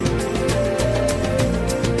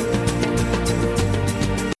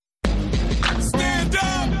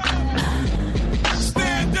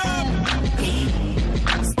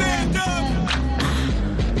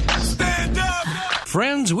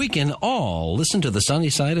means we can all listen to the sunny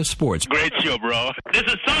side of sports. Great show, bro. This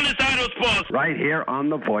is Sunny Side of Sports. Right here on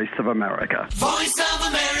the Voice of America. Voice of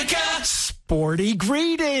America. Sporty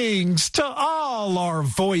greetings to all our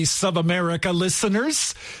Voice of America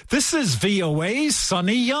listeners. This is VOA's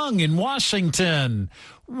Sonny Young in Washington.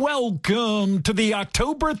 Welcome to the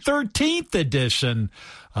October 13th edition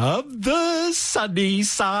of the Sunny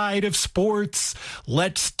Side of Sports.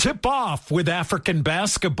 Let's tip off with African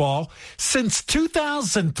basketball. Since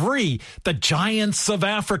 2003, the Giants of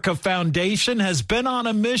Africa Foundation has been on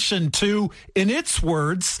a mission to, in its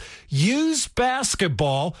words, use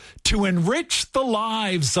basketball to enrich the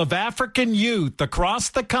lives of African youth across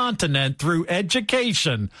the continent through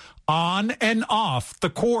education on and off the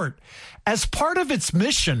court. As part of its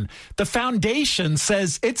mission, the foundation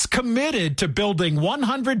says it's committed to building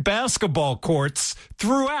 100 basketball courts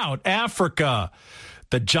throughout Africa.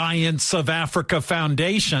 The Giants of Africa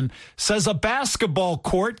Foundation says a basketball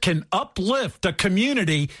court can uplift a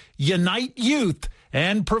community, unite youth,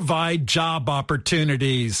 and provide job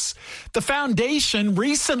opportunities. The foundation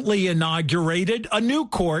recently inaugurated a new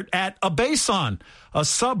court at Abesan, a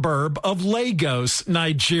suburb of Lagos,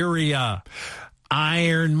 Nigeria.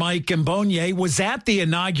 Iron Mike Mbonye was at the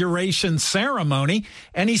inauguration ceremony,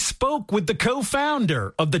 and he spoke with the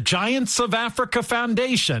co-founder of the Giants of Africa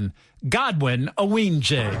Foundation, Godwin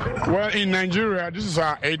Owinje. Well, in Nigeria, this is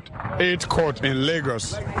our eighth court in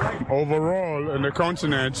Lagos. Overall, in the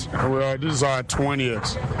continent, this is our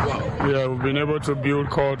 20th. Yeah, we've been able to build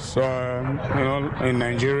courts, in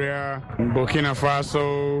Nigeria, Burkina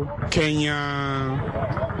Faso, Kenya,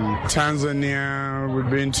 Tanzania. We've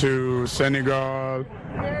been to Senegal.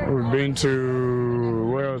 We've been to,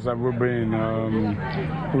 where else have we been?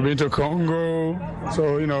 We've been to Congo.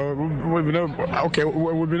 So, we've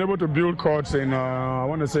been able to build courts in, I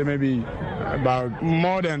want to say maybe about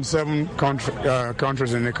more than 7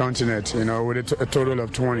 countries in the continent, with a total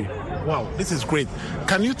of 20. Wow, this is great.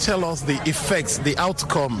 Can you tell us the effects, the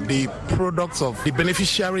outcome, the products of the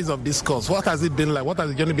beneficiaries of this course? What has it been like? What has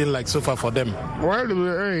the journey been like so far for them? Well,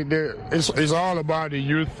 it's all about the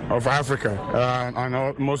youth of Africa,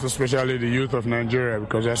 and most especially the youth of Nigeria,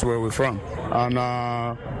 because that's where we're from. And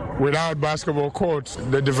without basketball courts,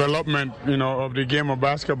 the development, of the game of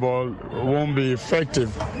basketball won't be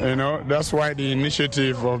effective. That's why the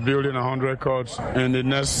initiative of building 100 courts in the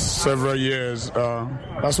next several years,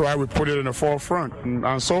 that's why we put it in the forefront.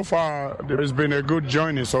 And so far, it's been a good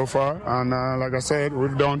journey so far. And like I said,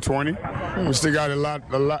 we've done 20. We still got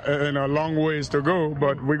a long ways to go,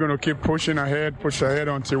 but we're going to keep push ahead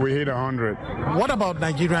until we hit 100. What about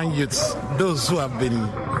Nigerian youths, those who have been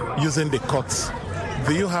using the courts?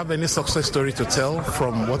 Do you have any success story to tell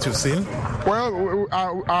from what you've seen?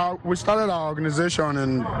 Well, we started our organization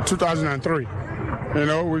in 2003.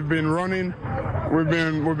 We've been running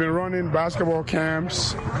basketball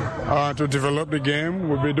camps to develop the game.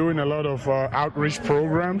 We've been doing a lot of outreach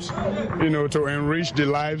programs, to enrich the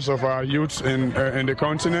lives of our youths in the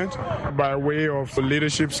continent by way of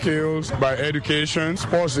leadership skills, by education.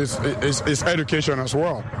 Sports is education as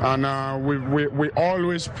well. And we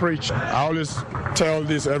always preach. I always tell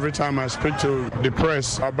this every time I speak to the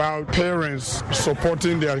press about parents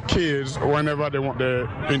supporting their kids whenever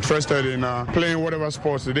they're interested in playing whatever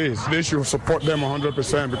sports it is. They should support them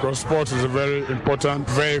 100% because sports is a very important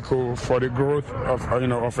vehicle for the growth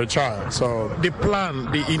of a child. So the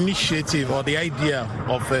plan, the initiative, or the idea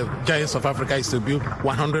of the Giants of Africa is to build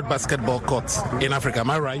 100 basketball courts in Africa. Am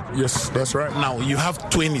I right? Yes, that's right. Now you have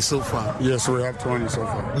 20 so far. Yes, we have 20 so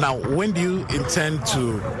far. Now, when do you intend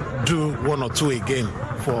to do 1 or 2 again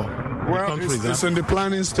for? Well, it's in the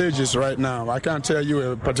planning stages right now. I can't tell you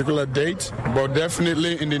a particular date, but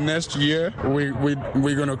definitely in the next year, we're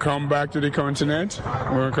going to come back to the continent.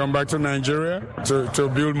 We're going to come back to Nigeria to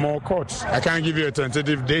build more courts. I can't give you a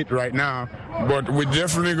tentative date right now, but we're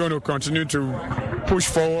definitely going to continue to push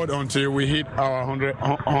forward until we hit our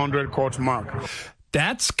 100 court mark.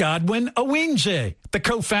 That's Godwin Owinje, the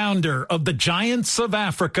co-founder of the Giants of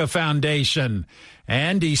Africa Foundation.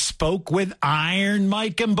 And he spoke with Iron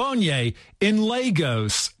Mike Mbonye in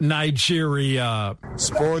Lagos, Nigeria.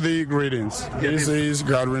 Sporty greetings. This is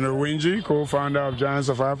Godwin Owinje, co-founder of Giants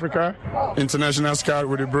of Africa, international scout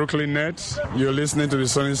with the Brooklyn Nets. You're listening to the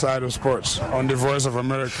Sunny Side of Sports on the Voice of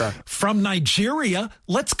America. From Nigeria,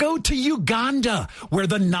 let's go to Uganda, where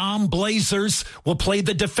the Nam Blazers will play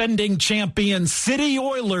the defending champion City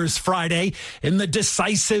Oilers Friday in the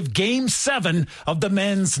decisive Game 7 of the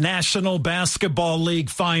Men's National Basketball League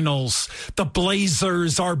finals. The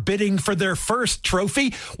Blazers are bidding for their first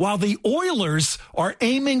trophy, while the Oilers are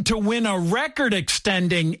aiming to win a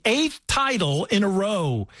record-extending 8th title in a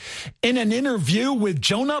row. In an interview with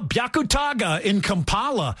Jonah Byakutaga in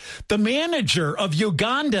Kampala, the manager of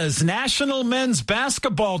Uganda's national men's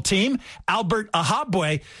basketball team, Albert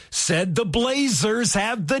Ahabwe, said the Blazers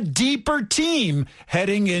have the deeper team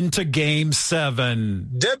heading into Game 7.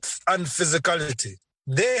 Depth and physicality.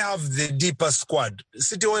 They have the deeper squad.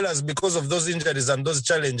 City Oilers, because of those injuries and those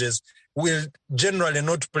challenges, will generally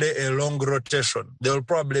not play a long rotation. They will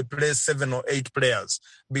probably play 7 or 8 players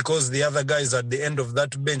because the other guys at the end of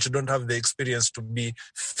that bench don't have the experience to be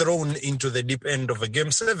thrown into the deep end of a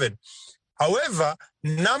Game 7. However,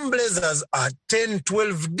 Blazers are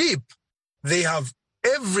 10-12 deep. They have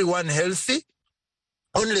everyone healthy.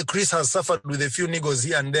 Only Chris has suffered with a few niggles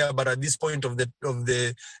here and there, but at this point of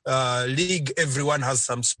the league, everyone has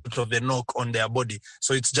some sort of a knock on their body.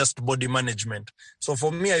 So it's just body management. So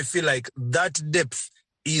for me, I feel like that depth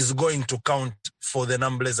is going to count for the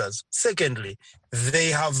Blazers. Secondly, they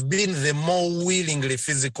have been the more willingly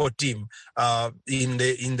physical team in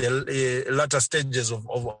the latter stages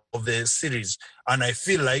of the series, and I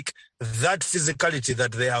feel like that physicality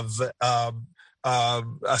that they have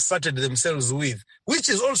asserted themselves with, which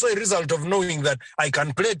is also a result of knowing that I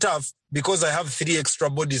can play tough because I have 3 extra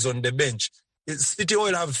bodies on the bench. City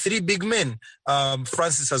Oil have 3 big men,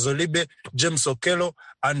 Francis Azolibe, James Okello,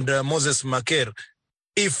 and Moses Maker.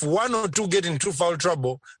 If 1 or 2 get into foul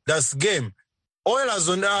trouble, that's game. Oilers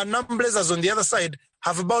Blazers on the other side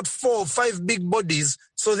have about 4 or 5 big bodies,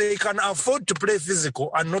 so they can afford to play physical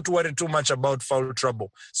and not worry too much about foul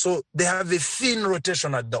trouble. So they have a thin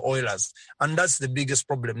rotation at the Oilers, and that's the biggest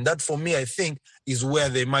problem. That, for me, I think, is where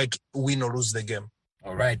they might win or lose the game.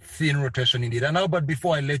 All right, thin rotation indeed. And now, but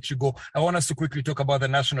before I let you go, I want us to quickly talk about the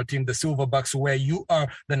national team, the Silverbacks, where you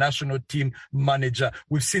are the national team manager.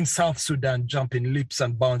 We've seen South Sudan jump in leaps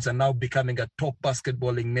and bounds and now becoming a top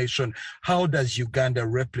basketballing nation. How does Uganda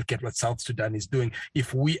replicate what South Sudan is doing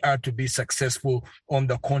if we are to be successful on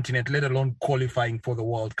the continent, let alone qualifying for the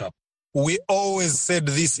World Cup? We always said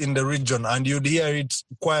this in the region, and you'd hear it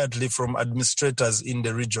quietly from administrators in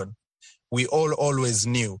the region. We always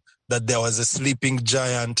knew that there was a sleeping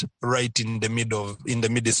giant right in the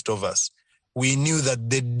midst of us. We knew that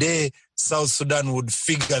the day South Sudan would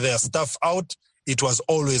figure their stuff out, it was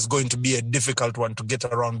always going to be a difficult one to get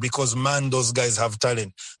around because, man, those guys have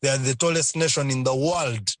talent. They are the tallest nation in the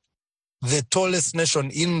world. The tallest nation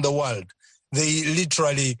in the world. They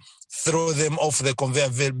literally throw them off the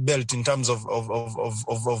conveyor belt in terms of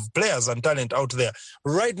players and talent out there.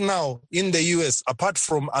 Right now, in the US, apart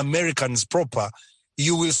from Americans proper,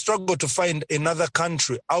 you will struggle to find another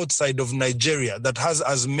country outside of Nigeria that has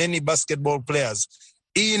as many basketball players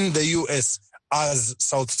in the US as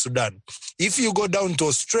South Sudan. If you go down to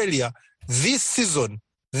Australia, this season,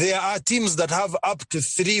 there are teams that have up to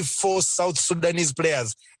 3-4 South Sudanese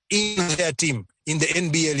players in their team, in the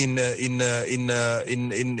NBL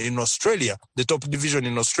in Australia, the top division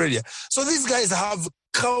in Australia. So these guys have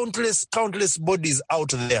countless bodies out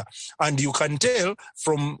there. And you can tell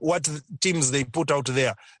from what teams they put out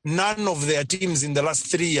there, none of their teams in the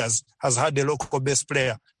last 3 years has had a local best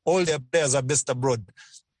player. All their players are based abroad.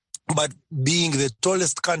 But being the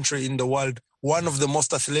tallest country in the world, one of the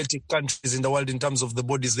most athletic countries in the world in terms of the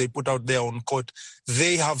bodies they put out there on court,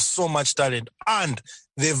 they have so much talent. And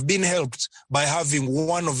they've been helped by having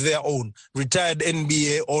one of their own, retired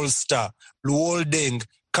NBA All-Star, Luol Deng,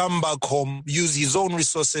 come back home, use his own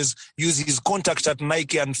resources, use his contact at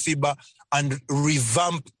Nike and FIBA, and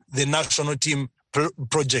revamp the national team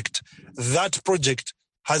project. That project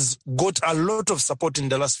has got a lot of support in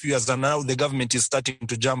the last few years, and now the government is starting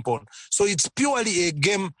to jump on. So it's purely a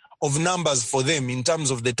game of numbers for them in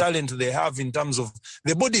terms of the talent they have, in terms of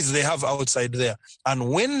the bodies they have outside there. And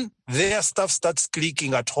when their stuff starts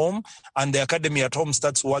clicking at home and the academy at home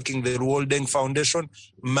starts working the Luol Deng Foundation,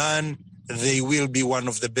 man, they will be one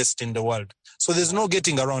of the best in the world. So there's no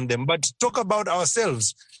getting around them. But talk about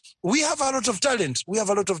ourselves. We have a lot of talent.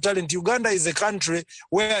 Uganda is a country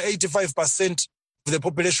where 85% of the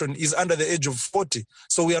population is under the age of 40.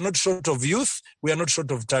 So we are not short of youth. We are not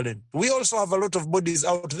short of talent. We also have a lot of bodies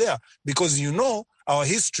out there because, our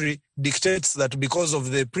history dictates that because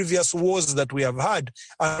of the previous wars that we have had,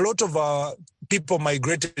 a lot of our people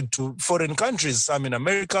migrated to foreign countries, some in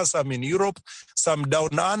America, some in Europe, some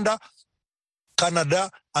down under. Canada.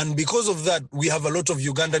 And because of that, we have a lot of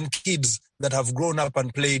Ugandan kids that have grown up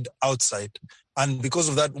and played outside. And because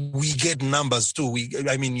of that, we get numbers too.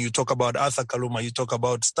 You talk about Arthur Kaluma, you talk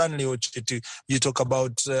about Stanley Ochetu, you talk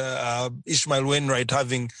about Ishmael Wainwright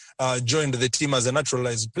having joined the team as a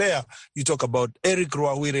naturalized player. You talk about Eric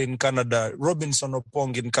Ruahwire in Canada, Robinson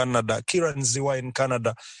Opong in Canada, Kiran Ziwa in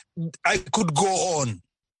Canada. I could go on.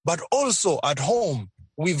 But also at home,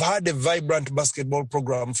 we've had a vibrant basketball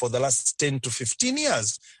program for the last 10 to 15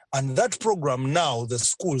 years. And that program now, the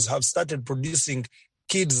schools have started producing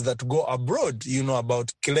kids that go abroad. You know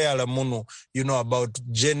about Claire Lamono, you know about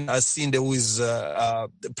Jen Asinde, who is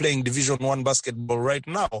playing Division 1 basketball right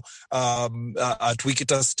now at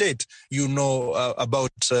Wichita State. You know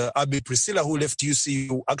about Abby Priscilla, who left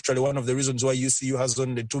UCU. Actually, one of the reasons why UCU has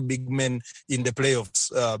only 2 big men in the playoffs,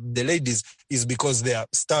 the ladies, is because their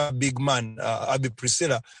star big man, Abby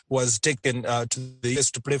Priscilla, was taken to the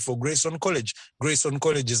US to play for Grayson College. Grayson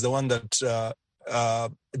College is the one that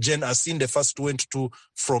Jen Asinde first went to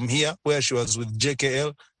from here, where she was with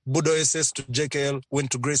JKL. Budo SS to JKL, went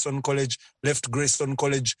to Grayson College, left Grayson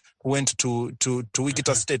College, went to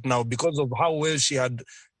Wichita State. Now, because of how well she had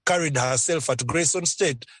carried herself at Grayson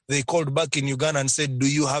State, they called back in Uganda and said,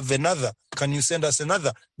 do you have another? Can you send us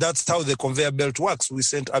another? That's how the conveyor belt works. We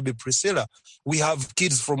sent Abby Priscilla. We have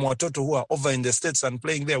kids from Watoto who are over in the States and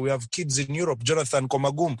playing there. We have kids in Europe. Jonathan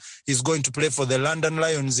Komagum is going to play for the London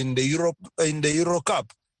Lions in the Euro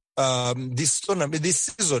Cup. This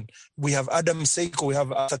season. We have Adam Seiko, we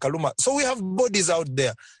have Arthur Kaluma. So we have bodies out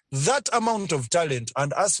there. That amount of talent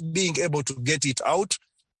and us being able to get it out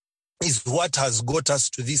is what has got us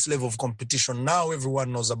to this level of competition. Now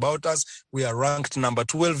everyone knows about us. We are ranked number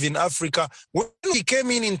 12 in Africa. When we came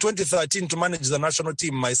in 2013 to manage the national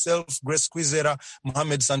team, myself, Grace Kwizera,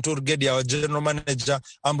 Mohamed Santur Gedi, our general manager,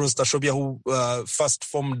 Ambrose Tashobia, who first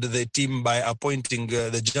formed the team by appointing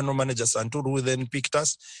the general manager Santur, who then picked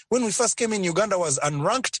us. When we first came in, Uganda was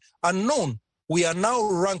unranked, unknown. We are now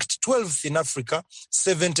ranked 12th in Africa,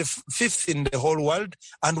 75th in the whole world,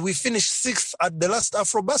 and we finished 6th at the last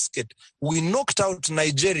AfroBasket. We knocked out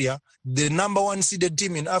Nigeria, the number 1 seeded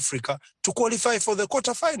team in Africa, to qualify for the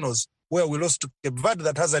quarterfinals, where we lost to Cape Verde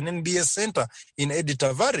that has an NBS center in Eddie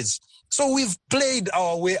Tavares. So we've played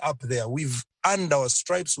our way up there. We've earned our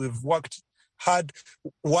stripes. We've worked hard.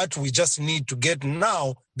 What we just need to get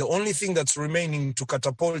now, the only thing that's remaining to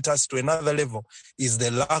catapult us to another level is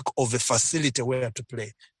the lack of a facility where to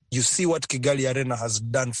play. You see what Kigali Arena has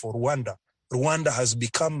done for Rwanda. Rwanda has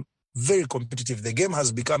become very competitive. The game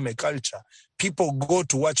has become a culture. People go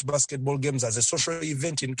to watch basketball games as a social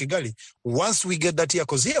event in Kigali. Once we get that here,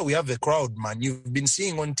 because here we have a crowd, man. You've been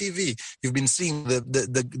seeing on TV, you've been seeing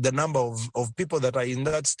the number of people that are in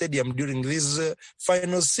that stadium during this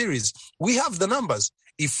final series. We have the numbers.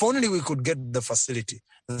 If only we could get the facility,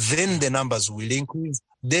 then the numbers will increase.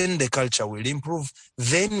 Then the culture will improve.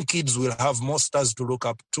 Then kids will have more stars to look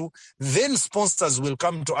up to. Then sponsors will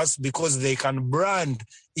come to us because they can brand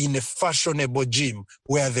in a fashionable gym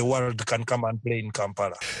where the world can come and play in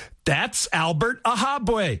Kampala. That's Albert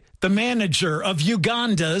Ahabwe, the manager of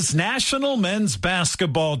Uganda's national men's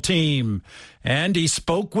basketball team. And he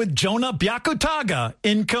spoke with Jonah Byakutaga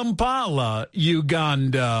in Kampala,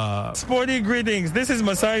 Uganda. Sporty greetings. This is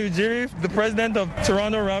Masai Ujiri, the president of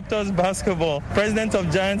Toronto Raptors Basketball, president of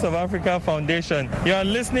Giants of Africa Foundation. You are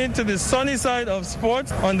listening to the sunny side of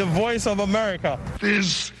sports on the Voice of America.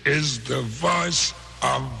 This is the Voice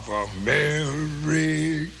of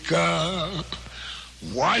America.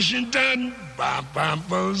 Washington,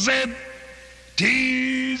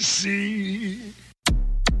 DC.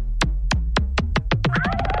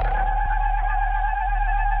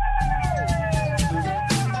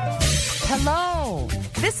 Hello,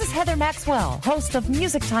 this is Heather Maxwell, host of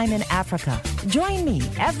Music Time in Africa. Join me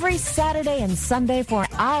every Saturday and Sunday for an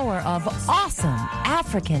hour of awesome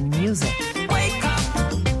African music. Wake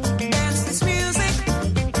up, dance this music,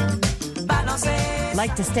 balance.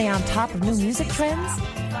 Like to stay on top of new music trends?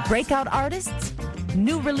 Breakout artists?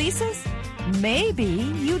 New releases? Maybe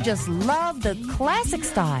you just love the classic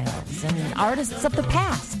styles and artists of the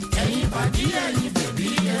past.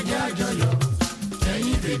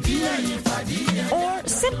 Or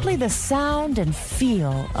simply the sound and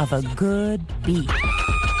feel of a good beat.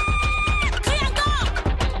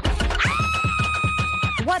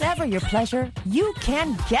 Whatever your pleasure, you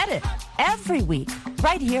can get it every week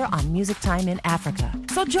right here on Music Time in Africa.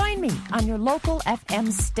 So join me on your local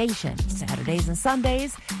FM station, Saturdays and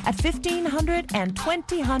Sundays at 1500 and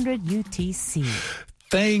 2000 UTC.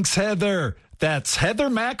 Thanks, Heather. That's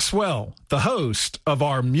Heather Maxwell, the host of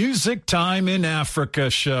our Music Time in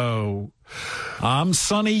Africa show. I'm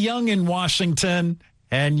Sonny Young in Washington,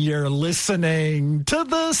 and you're listening to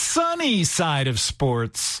the sunny side of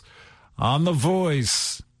sports on the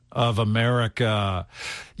Voice of America.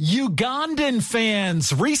 Ugandan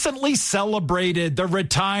fans recently celebrated the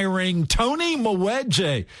retiring Tony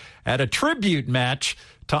Mweje at a tribute match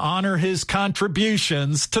to honor his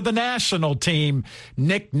contributions to the national team,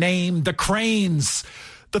 nicknamed the Cranes.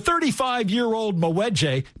 The 35-year-old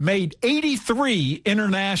Mweje made 83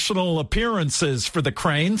 international appearances for the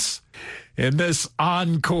Cranes. In this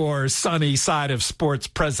encore Sunny Side of Sports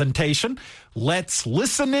presentation, let's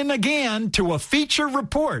listen in again to a feature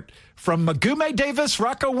report from Magume Davis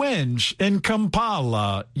Rakawinj in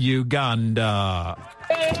Kampala, Uganda.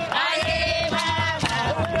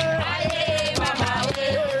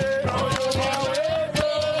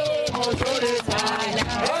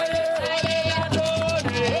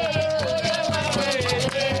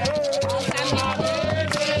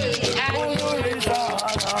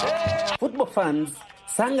 Football fans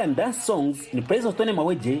sang and danced songs in praise of Tony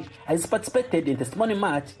Mweje as he participated in testimony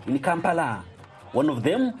match in Kampala. One of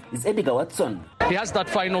them is Edgar Watson. He has that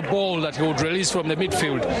final ball that he would release from the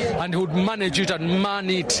midfield, and he would manage it and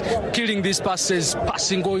man it, killing these passes,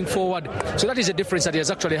 passing, going forward. So that is a difference that he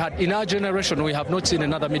has actually had. In our generation, we have not seen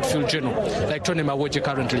another midfield general like Tony Mweje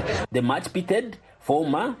currently. The match pitted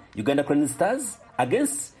former Uganda Cranes Stars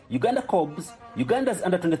against Uganda Cobs, Uganda's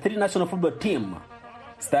under-23 national football team.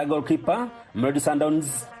 Star goalkeeper Mamelodi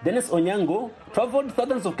Sundowns Dennis Onyango traveled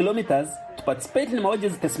thousands of kilometers to participate in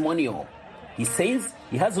Mweje's testimonial. He says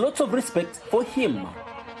he has lots of respect for him.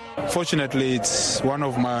 Fortunately, it's one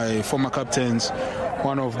of my former captains,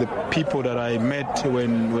 one of the people that I met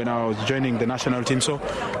when I was joining the national team. So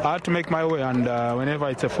I had to make my way, and whenever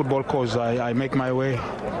it's a football cause, I make my way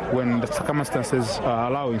when the circumstances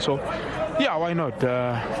are allowing. So, yeah, why not?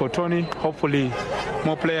 For Tony, hopefully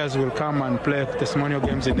more players will come and play testimonial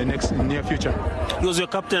games in the near future. He was your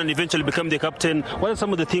captain and eventually became the captain. What are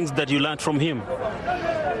some of the things that you learned from him?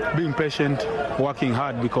 Being patient, working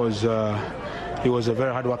hard, because he was a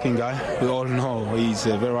very hard-working guy. We all know he's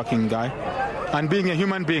a very working guy. And being a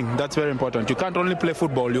human being, that's very important. You can't only play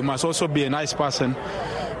football, you must also be a nice person.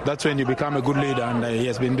 That's when you become a good leader, and he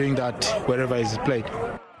has been doing that wherever he's played.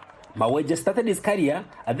 Mweje started his career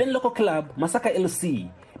at then local club Masaka LC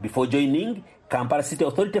before joining Kampala City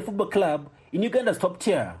Authority Football Club in Uganda's top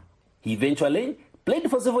tier. He eventually played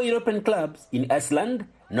for several European clubs in Iceland,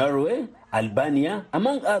 Norway, Albania,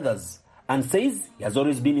 among others, and says he has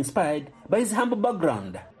always been inspired by his humble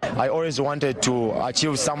background. I always wanted to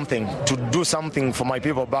achieve something, to do something for my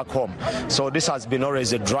people back home. So this has been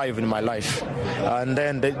always a drive in my life. And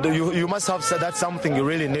then you must have said that's something you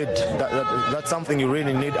really need. That's something you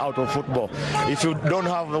really need out of football. If you don't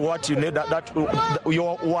have what you need,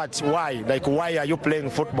 why? Like, why are you playing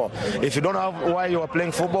football? If you don't have why you are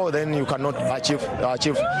playing football, then you cannot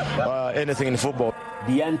achieve anything in football.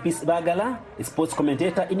 Diane Peace Bagala, a sports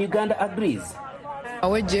commentator in Uganda, agrees.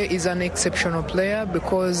 Mweje is an exceptional player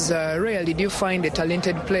because rarely do you find a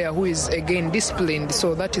talented player who is, again, disciplined.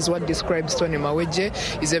 So that is what describes Tony Mweje.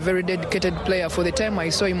 He's a very dedicated player. For the time I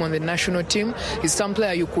saw him on the national team, he's some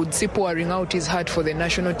player you could see pouring out his heart for the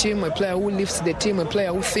national team, a player who lifts the team, a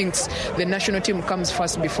player who thinks the national team comes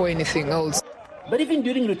first before anything else. But even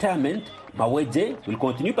during retirement, Mweje will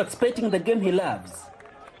continue participating in the game he loves.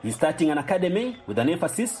 He's starting an academy with an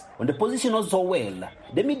emphasis on the position also well,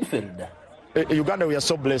 the midfield. Uganda, we are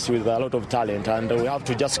so blessed with a lot of talent, and we have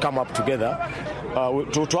to just come up together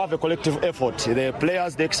to have a collective effort. The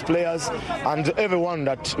players, the ex-players, and everyone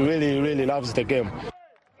that really, really loves the game.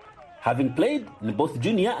 Having played in both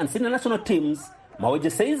junior and senior national teams,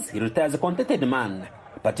 Mweje says he retires a contented man,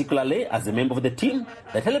 particularly as a member of the team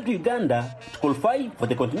that helped Uganda to qualify for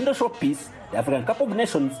the Continental Showpiece, the African Cup of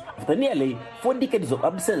Nations, after nearly 4 decades of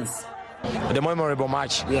absence. The memorable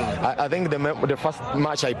match. Yeah. I think the first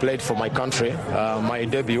match I played for my country, my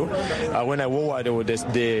debut, when I wore the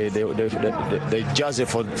jersey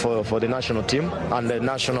for the national team, and the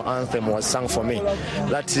national anthem was sung for me.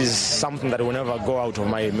 That is something that will never go out of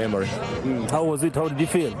my memory. How was it? How did you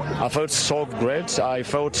feel? I felt so great. I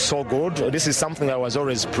felt so good. This is something I was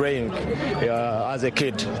always praying as a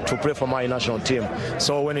kid, to pray for my national team.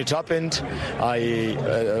 So when it happened, I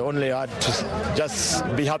only had to just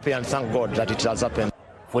be happy and thank God that it has happened.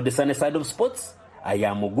 For the sunny side of sports, I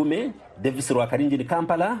am Magume Davis Rakawinj in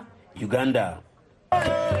Kampala, Uganda.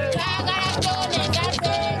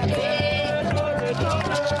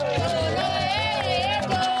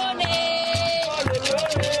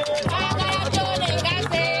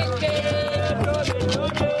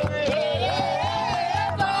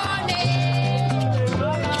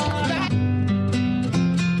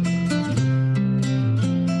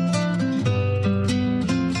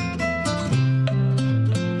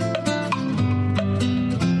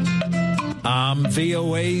 I'm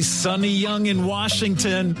VOA's Sonny Young in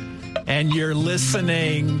Washington, and you're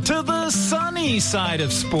listening to the sunny side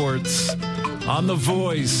of sports on the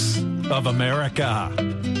Voice of America.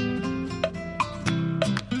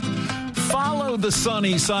 Follow the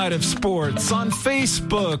sunny side of sports on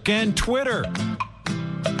Facebook and Twitter.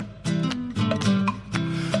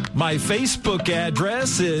 My Facebook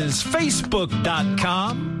address is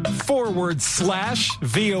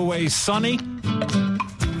facebook.com/VOA Sunny.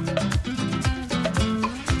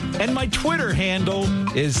 And my Twitter handle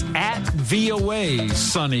is @VOA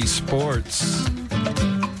Sunny Sports.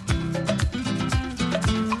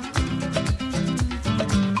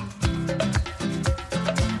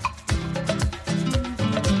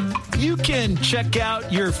 You can check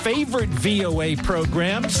out your favorite VOA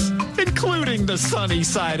programs, including the sunny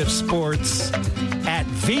side of sports, at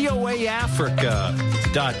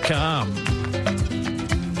voaafrica.com.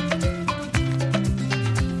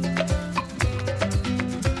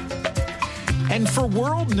 And for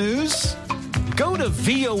world news, go to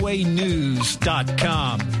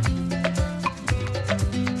voanews.com.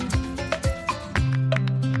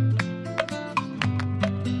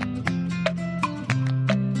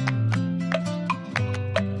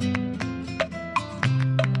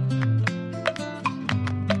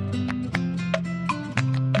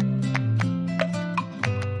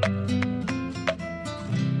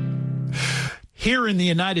 Here in the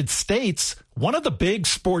United States, one of the big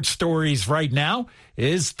sports stories right now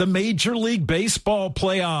is the Major League Baseball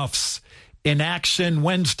playoffs. In action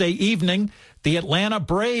Wednesday evening, the Atlanta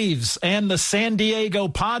Braves and the San Diego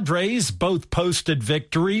Padres both posted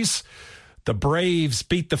victories. The Braves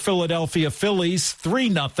beat the Philadelphia Phillies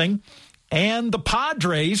 3-0, and the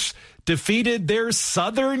Padres defeated their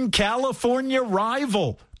Southern California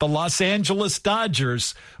rival, the Los Angeles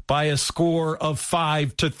Dodgers, by a score of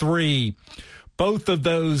 5-3. Both of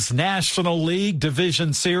those National League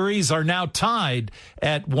Division Series are now tied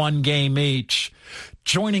at 1 game each.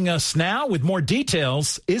 Joining us now with more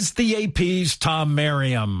details is the AP's Tom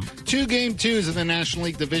Merriam. 2 Game 2s in the National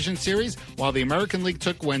League Division Series, while the American League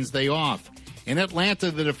took Wednesday off. In Atlanta,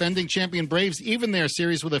 the defending champion Braves evened their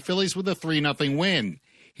series with the Phillies with a 3-0 win.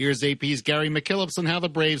 Here's AP's Gary McKillips on how the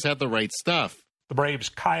Braves had the right stuff. The Braves'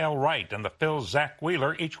 Kyle Wright and the Phils' Zach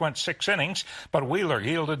Wheeler each went 6 innings, but Wheeler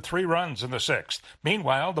yielded 3 runs in the 6th.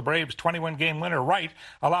 Meanwhile, the Braves' 21-game winner Wright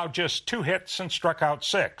allowed just 2 hits and struck out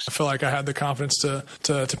 6. I feel like I had the confidence to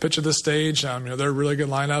pitch at this stage. They're a really good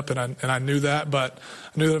lineup, and I knew that, but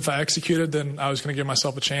I knew that if I executed, then I was going to give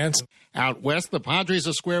myself a chance. Out west, the Padres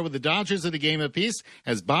are square with the Dodgers at a game apiece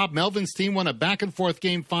as Bob Melvin's team won a back-and-forth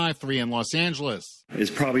game 5-3 in Los Angeles.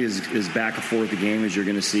 It's probably as back-and-forth a game as you're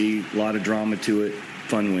going to see. A lot of drama to it.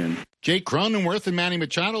 Fun win. Jake Cronenworth and Manny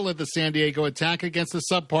Machado led the San Diego attack against the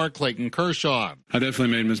subpar Clayton Kershaw. I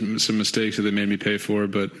definitely made some mistakes that they made me pay for,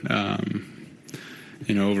 but,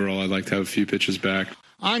 overall I'd like to have a few pitches back.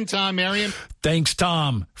 I'm Tom Merriam. Thanks,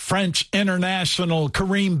 Tom. French international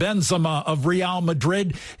Karim Benzema of Real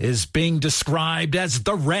Madrid is being described as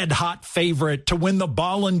the red-hot favorite to win the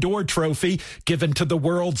Ballon d'Or trophy given to the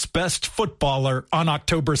world's best footballer on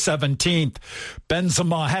October 17th.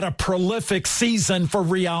 Benzema had a prolific season for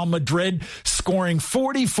Real Madrid, scoring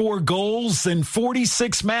 44 goals in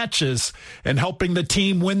 46 matches and helping the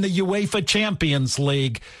team win the UEFA Champions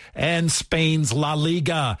League and Spain's La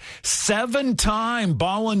Liga. 7-time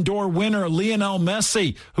Ballon d'Or winner Lionel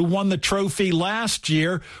Messi, who won the trophy last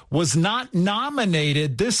year, was not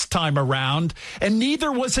nominated this time around, and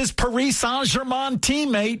neither was his Paris Saint-Germain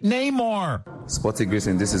teammate Neymar. Sporting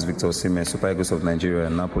greetings, this is Victor Osimhen, Super Eagles of Nigeria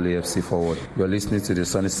and Napoli FC forward. You're listening to the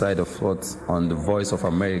sunny side of sports on the Voice of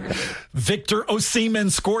America. Victor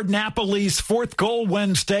Osimhen scored Napoli's 4th goal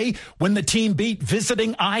Wednesday when the team beat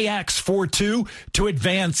visiting Ajax 4-2 to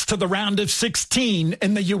advance to the round of 16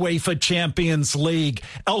 in the UEFA Champions League.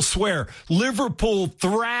 Elsewhere, Liverpool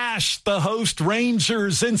thrashed the host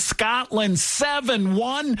Rangers in Scotland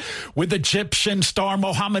 7-1, with Egyptian star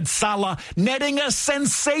Mohamed Salah netting a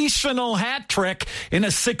sensational hat trick in a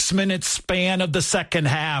 6-minute span of the second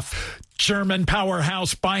half. German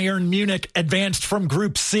powerhouse Bayern Munich advanced from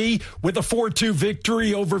Group C with a 4-2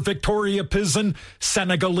 victory over Victoria Pilsen.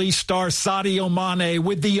 Senegalese star Sadio Mane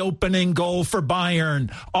with the opening goal for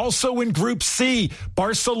Bayern. Also in Group C,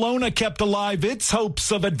 Barcelona kept alive its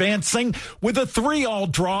hopes of advancing with a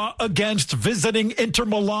 3-3 draw against visiting Inter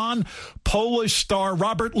Milan. Polish star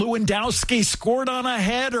Robert Lewandowski scored on a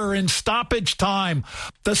header in stoppage time.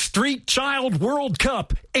 The Street Child World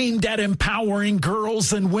Cup, aimed at empowering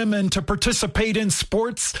girls and women to participate in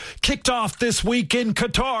sports, kicked off this week in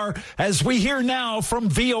Qatar, as we hear now from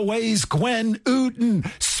VOA's Gwen Uden.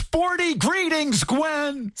 Sporty greetings,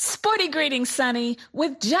 Gwen. Sporty greetings, Sonny.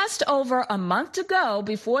 With just over a month to go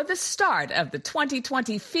before the start of the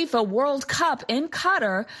 2020 FIFA World Cup in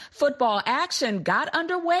Qatar, football action got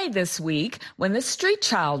underway this week when the Street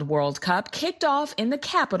Child World Cup kicked off in the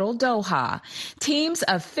capital, Doha. Teams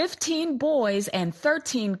of 15 boys and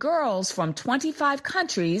 13 girls from 25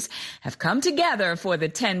 countries have come together for the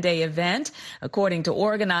 10-day event. According to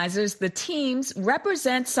organizers, the teams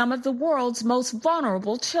represent some of the world's most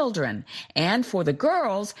vulnerable children. And for the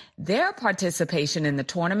girls, their participation in the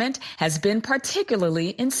tournament has been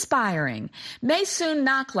particularly inspiring. Maysoon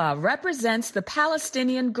Nakla represents the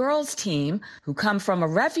Palestinian girls team who come from a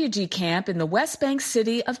refugee camp in the West Bank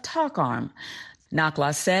city of Tulkarm.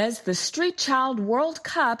 Nakla says the Street Child World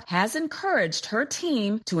Cup has encouraged her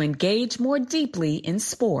team to engage more deeply in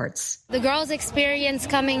sports. The girls' experience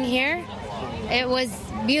coming here, it was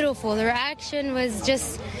beautiful. The reaction was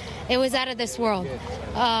just, it was out of this world.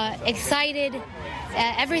 Excited.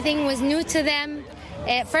 Everything was new to them.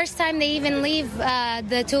 First time they even leave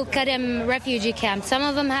the Tulkarm refugee camp. Some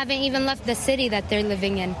of them haven't even left the city that they're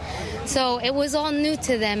living in. So it was all new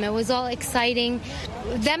to them. It was all exciting.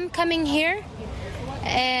 Them coming here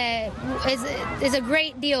is a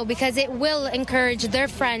great deal because it will encourage their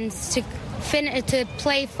friends to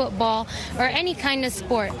play football or any kind of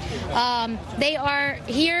sport. They are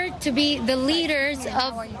here to be the leaders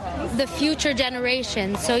of the future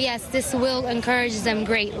generation. So yes, this will encourage them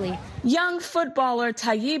greatly. Young footballer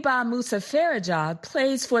Tayyiba Musafarija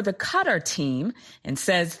plays for the Qatar team and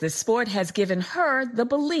says the sport has given her the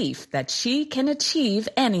belief that she can achieve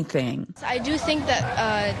anything. I do think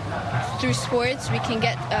that through sports we can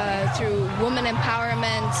get through women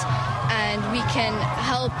empowerment and we can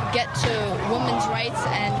help get to women's rights,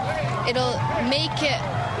 and it'll make it,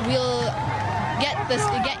 we'll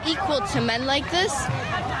get equal to men like this.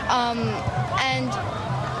 And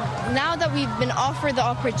now that we've been offered the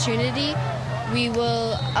opportunity,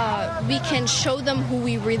 we can show them who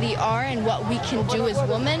we really are and what we can do as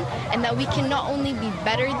women, and that we can not only be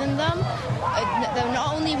better than them, that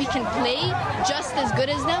not only we can play just as good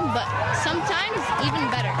as them, but sometimes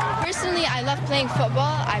even better. Personally, I love playing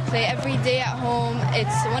football. I play every day at home.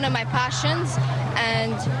 It's one of my passions,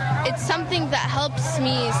 and it's something that helps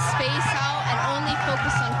me space out and only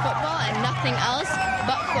focus on football and nothing else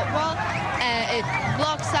but football. It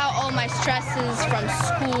blocks out all my stresses from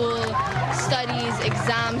school, studies,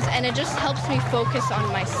 exams, and it just helps me focus on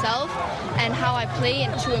myself and how I play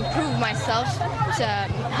and to improve myself to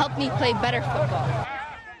help me play better football.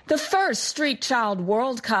 The first Street Child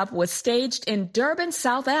World Cup was staged in Durban,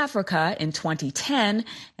 South Africa in 2010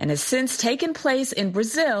 and has since taken place in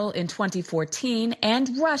Brazil in 2014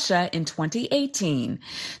 and Russia in 2018.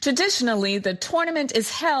 Traditionally, the tournament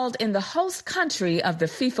is held in the host country of the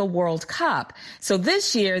FIFA World Cup. So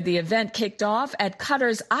this year, the event kicked off at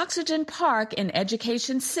Qatar's Oxygen Park in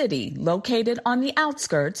Education City, located on the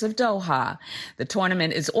outskirts of Doha. The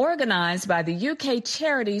tournament is organized by the UK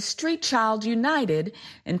charity Street Child United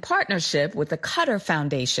in partnership with the Qatar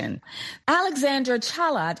Foundation. Alexandra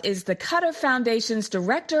Chalat is the Qatar Foundation's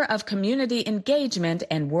Director of Community Engagement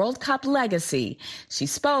and World Cup Legacy. She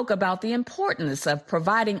spoke about the importance of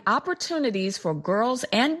providing opportunities for girls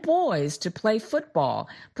and boys to play football,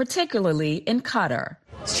 particularly in Qatar.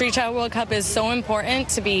 Street Child World Cup is so important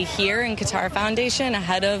to be here in Qatar Foundation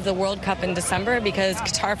ahead of the World Cup in December, because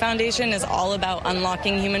Qatar Foundation is all about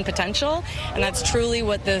unlocking human potential, and that's truly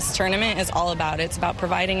what this tournament is all about. It's about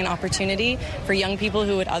providing an opportunity for young people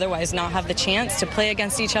who would otherwise not have the chance to play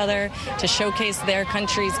against each other, to showcase their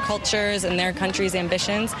country's cultures and their country's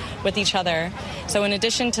ambitions with each other. So in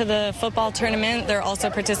addition to the football tournament, they're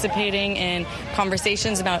also participating in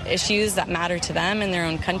conversations about issues that matter to them in their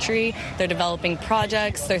own country. They're developing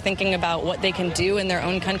projects. They're thinking about what they can do in their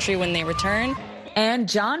own country when they return. And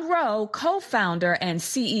John Rowe, co-founder and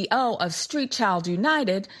CEO of Street Child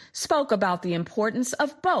United, spoke about the importance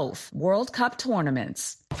of both World Cup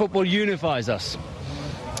tournaments. Football unifies us.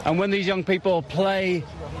 And when these young people play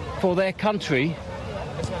for their country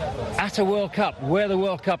at a World Cup, where the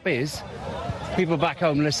World Cup is, people back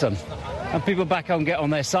home listen. And people back home get on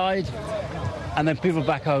their side. And then people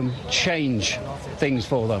back home change things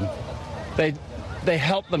for them. They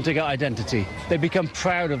help them to get identity. They become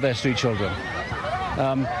proud of their street children.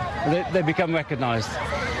 They become recognised.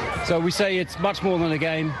 So we say it's much more than a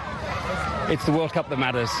game. It's the World Cup that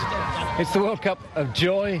matters. It's the World Cup of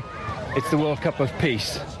joy. It's the World Cup of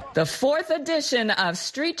peace. The fourth edition of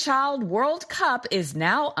Street Child World Cup is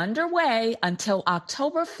now underway until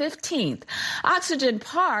October 15th. Oxygen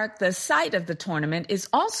Park, the site of the tournament, is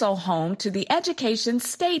also home to the Education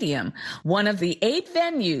Stadium, one of the 8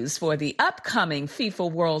 venues for the upcoming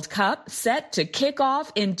FIFA World Cup, set to kick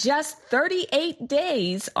off in just 38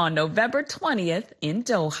 days on November 20th in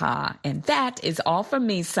Doha. And that is all from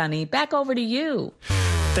me, Sonny. Back over to you.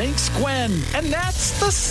 Thanks, Gwen. And that's the